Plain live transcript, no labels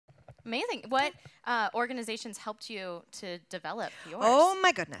Amazing. What organizations helped you to develop yours? Oh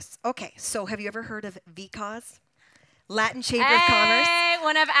my goodness. Okay, so have you ever heard of VCOZ? Latin Chamber of Commerce.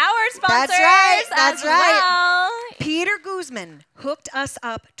 One of our sponsors. That's right. That's as right. Well. Peter Guzman hooked us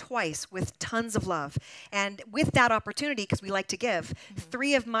up twice with tons of love. And with that opportunity, because we like to give,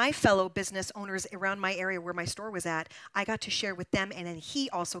 3 of my fellow business owners around my area where my store was at, I got to share with them. And then he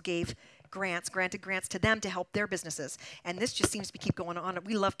also gave granted grants to them to help their businesses. And this just seems to keep going on.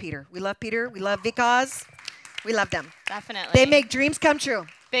 We love Peter. We love Peter. We love VCOZ. We love them. Definitely. They make dreams come true.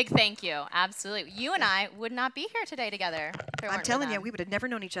 Big thank you. Absolutely. You and I would not be here today together. I'm telling you, we would have never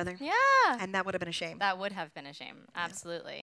known each other. Yeah. And that would have been a shame. That would have been a shame. Absolutely.